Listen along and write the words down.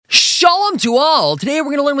Shalom to all! Today we're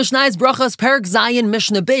going to learn Mishnah's Berachos, Perek Zayin,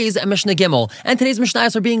 Mishnah Beis, and Mishnah Gimel. And today's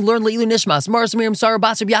Mishnahs are being learned Leilu Nishmas, Mars Miriam, Sarah,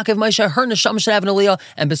 Basar, Yaakov, Moshe, her Neshama should have an Aliyah,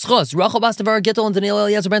 and Beschos, Rachel, Bastavar, Gittel, and Daniel,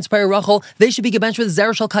 Eliezer, Ben Spire, Rachel, they should be gebenched with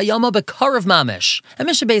Zer Shel Kayama, Bekar of Mamish. And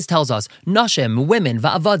Mishnah Beis tells us, Nashim, women,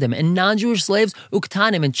 Va'avadim, and non-Jewish slaves,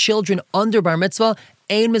 Uktanim, and children under Bar Mitzvah,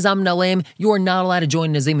 Ein mizam naleim, you are not allowed to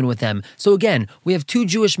join Nazimin with them. So again, we have two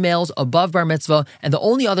Jewish males above Bar Mitzvah, and the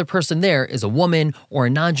only other person there is a woman, or a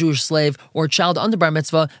non-Jewish slave, or a child under Bar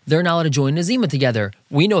Mitzvah. They're not allowed to join Nazimin together.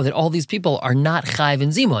 We know that all these people are not Chayv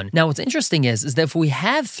and Zimun. Now what's interesting is that if we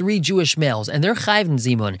have three Jewish males, and they're Chayv and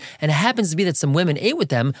Zimun, and it happens to be that some women ate with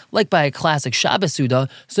them, like by a classic Shabbos Suda,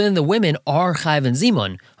 so then the women are Chayv and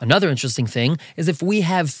Zimun. Another interesting thing is if we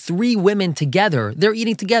have three women together, they're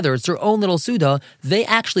eating together, it's their own little Suda, they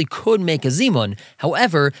actually could make a zimun.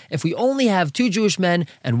 However, if we only have two Jewish men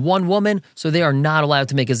and one woman, so they are not allowed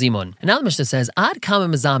to make a zimun. And now the Mishnah says, Ad kama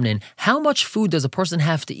mezamnin, how much food does a person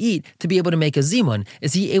have to eat to be able to make a zimun?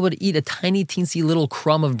 Is he able to eat a tiny teensy little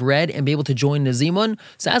crumb of bread and be able to join the zimun?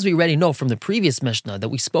 So as we already know from the previous Mishnah that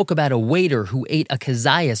we spoke about a waiter who ate a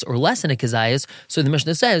kazayas or less than a kazayas, so the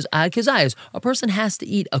Mishnah says, Ad kazayas, a person has to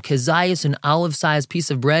eat a kazayas, an olive-sized piece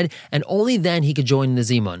of bread, and only then he could join the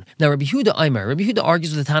zimun. Now Rabbi Yehuda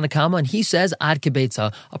argues with the Tanakama, and he says, Ad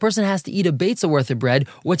kebetza, a person has to eat a betza worth of bread,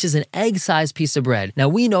 which is an egg-sized piece of bread. Now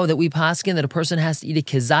we know that we paskin that a person has to eat a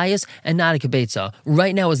kezayas and not a kebetza.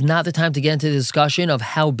 Right now is not the time to get into the discussion of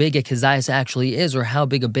how big a kezayas actually is or how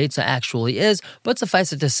big a betza actually is, but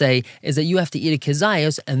suffice it to say is that you have to eat a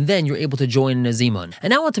kezayas and then you're able to join in a zimun.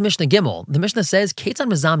 And now on to Mishnah Gimel. The Mishnah says, Ketzan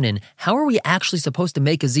mezamnin, how are we actually supposed to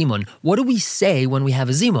make a zimun? What do we say when we have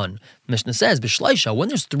a zimun? Mishnah says, B'shleisha, when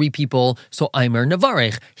there's three people, so Aimer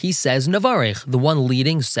Navarech, he says Navarech. The one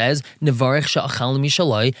leading says Navarech sha'achal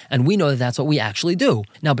mishaloi, and we know that that's what we actually do.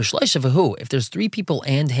 Now, B'shleisha v'hu, if there's three people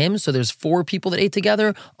and him, so there's four people that ate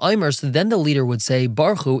together, Aimer, so then the leader would say,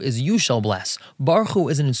 Baruchu is you shall bless.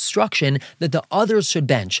 Baruchu is an instruction that the others should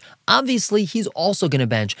bench. Obviously, he's also going to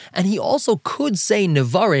bench, and he also could say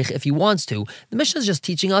Navarech if he wants to. The Mishnah is just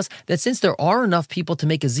teaching us that since there are enough people to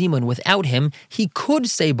make a zimun without him, he could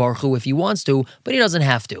say Baruchu if he wants to, but he doesn't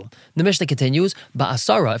have to. The Mishnah continues,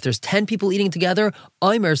 Ba'asara, if there's 10 people eating together,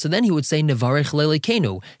 Aimer, so then he would say Nevarech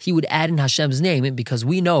Lelekenu. He would add in Hashem's name because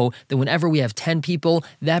we know that whenever we have 10 people,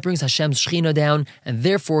 that brings Hashem's Shechina down, and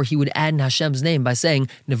therefore he would add in Hashem's name by saying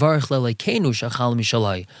Nevarech Lelekenu Shachal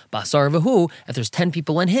Mishalai. Ba'asara v'hu, if there's 10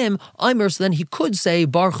 people and him, Aimer, so then he could say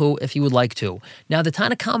Baruchu if he would like to. Now the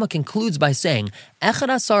Tanakama concludes by saying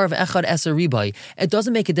Echad Asar v'Echad Eser Ribai. It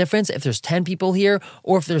doesn't make a difference if there's 10 people here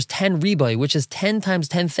or if there's 10 Ribai, which is 10 times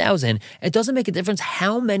 10,000. It doesn't make a difference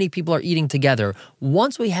how many people are eating together.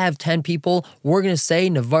 Once we have 10 people, we're going to say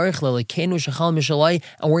Nevarech Lelekenu Shachal Mishalai,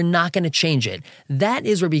 and we're not going to change it. That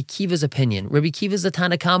is Rabbi Kiva's opinion. Rabbi Kiva's the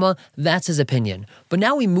Tanakama, that's his opinion. But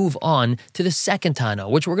now we move on to the second Tana,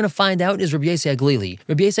 which we're going to find out is Rabbi Yosei Glili.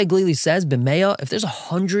 Rabbi Yosei Glili says, B'meya, if there's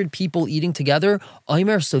 100 people eating together,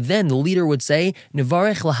 Aimer, so then the leader would say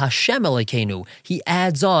Nevarech LaHashem Elekenu. He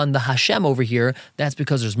adds on the Hashem over here. That's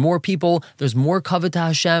because there's more people, there's more kavod to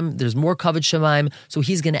Hashem, there's more kavod Shemaim, so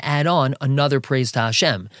he's going to add on another praise to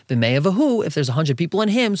Hashem. B'mei avahu, if there's 100 people in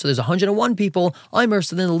him, so there's 101 people, Aimer,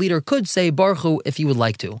 so then the leader could say Baruchu if he would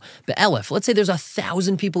like to. Be'elef, let's say there's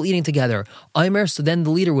 1,000 people eating together, Aimer, so then the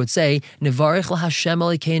leader would say Nevarech LaHashem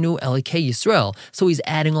Elekenu Elekei Yisrael, so he's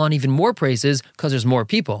adding on even more praises because there's more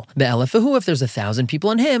people. Be'elef avahu, if there's 1,000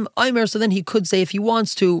 people in him, Aimer, so then he could say if he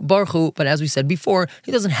wants to Baruchu, but as we said before,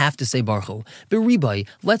 he doesn't have to say Baruchu. Be'ribai,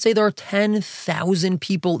 let's say there are 10,000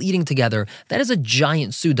 people eating together. That is a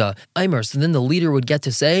giant Suda. Aimer, so then the leader would get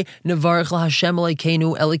to say, Nevarech LaHashem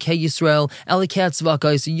Elekenu Elekei Yisrael Elekei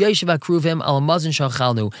Atzvakos Yeshiv Akruvim Al Mazin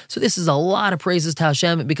Shachalnu. So this is a lot of praises to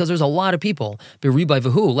Hashem because there's a lot of people. Be'ribai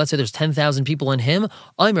v'hu, let's say there's 10,000 people in him.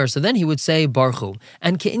 Aimer, so then he would say Baruchu.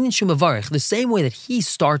 And Ke'inin Shumavarech, the same way that he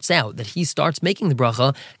starts out, that he starts making the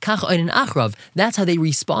bracha, Kach Einin Achrav, that's how they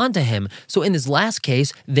respond to him. So in this last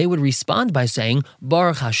case, they would respond by saying,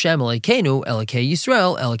 Baruch Hashem Elekenu Elekei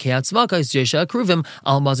Yisrael Elekei Atzvakos Yeshiv Akruvim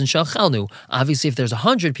Al Mazin Shachalnu. Obviously, if there's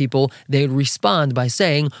 100 people, they would respond by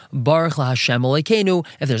saying, Baruch LaHashem Elekenu.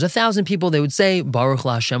 If there's 1,000 people, they would say, Baruch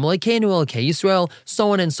LaHashem Elekenu Elekei Yisrael,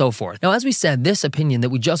 so on and so forth. Now, as we said, this opinion that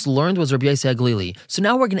we just learned was Rabbi Yosei Glili. So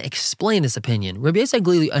now we're going to explain this opinion. Rabbi Yosei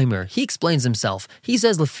Glili Aimer, he explains himself. He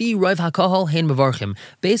says, Lefi Rav HaKahal Hein Mevarchim.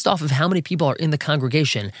 Based off of how many people are in the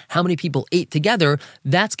congregation, how many people ate together,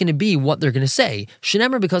 that's going to be what they're going to say.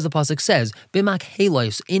 Shenemer, because the pasuk says, Bimak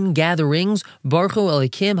Helos, in gatherings, Baruchu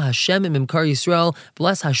Elikim Hashem Mimkar Yisrael,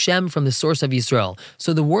 bless Hashem from the source of Yisrael.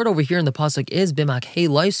 So the word over here in the pasuk is Bimak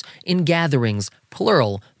Helos, in gatherings.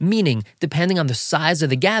 plural, meaning depending on the size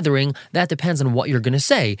of the gathering, that depends on what you're going to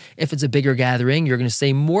say. If it's a bigger gathering, you're going to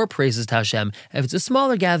say more praises to Hashem. If it's a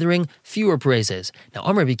smaller gathering, fewer praises.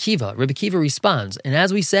 Now, Rabbi Kiva responds, and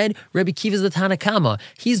as we said, Rabbi Kiva is the Tanakama.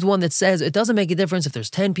 He's the one that says it doesn't make a difference if there's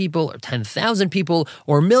 10 people or 10,000 people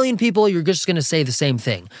or a million people, you're just going to say the same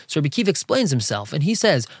thing. So Rabbi Kiva explains himself, and he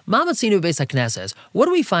says, Mamatzinu beis hakneses. What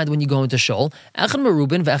do we find when you go into shul? Echad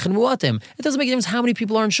merubin ve'echad muatim. It doesn't make a difference how many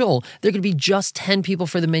people are in shul. There could be just 10 people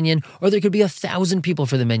for the minyan, or there could be 1,000 people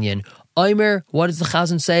for the minyan. Omer, what does the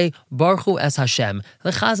Chazan say? Baruch es Hashem.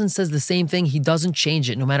 The Chazan says the same thing. He doesn't change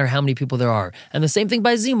it no matter how many people there are. And the same thing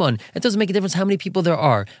by Zimun. It doesn't make a difference how many people there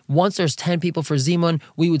are. Once there's 10 people for Zimun,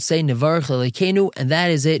 we would say Nevarech Lelekeinu, and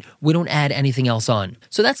that is it. We don't add anything else on.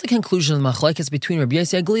 So that's the conclusion of the machlekes between Rabbi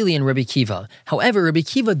Yossi HaGlili and Rabbi Kiva. However, Rabbi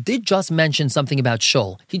Kiva did just mention something about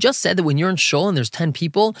shul. He just said that when you're in shul and there's 10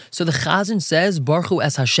 people, so the Chazan says Baruch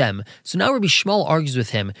es Hashem. So now Rabbi Shmuel argues with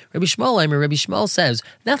him. Rabbi Shmuel says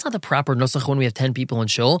that's not the proper nusach when we have 10 people in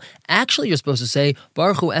shul. Actually, you're supposed to say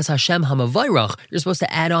Baruch es Hashem hamavayrach. You're supposed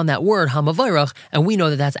to add on that word hamavayrach, and we know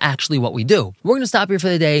that that's actually what we do. We're going to stop here for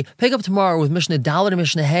the day. Pick up tomorrow with Mishnah Dalet and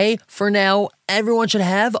Mishnah Hey. For now, everyone should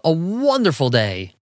have a wonderful day.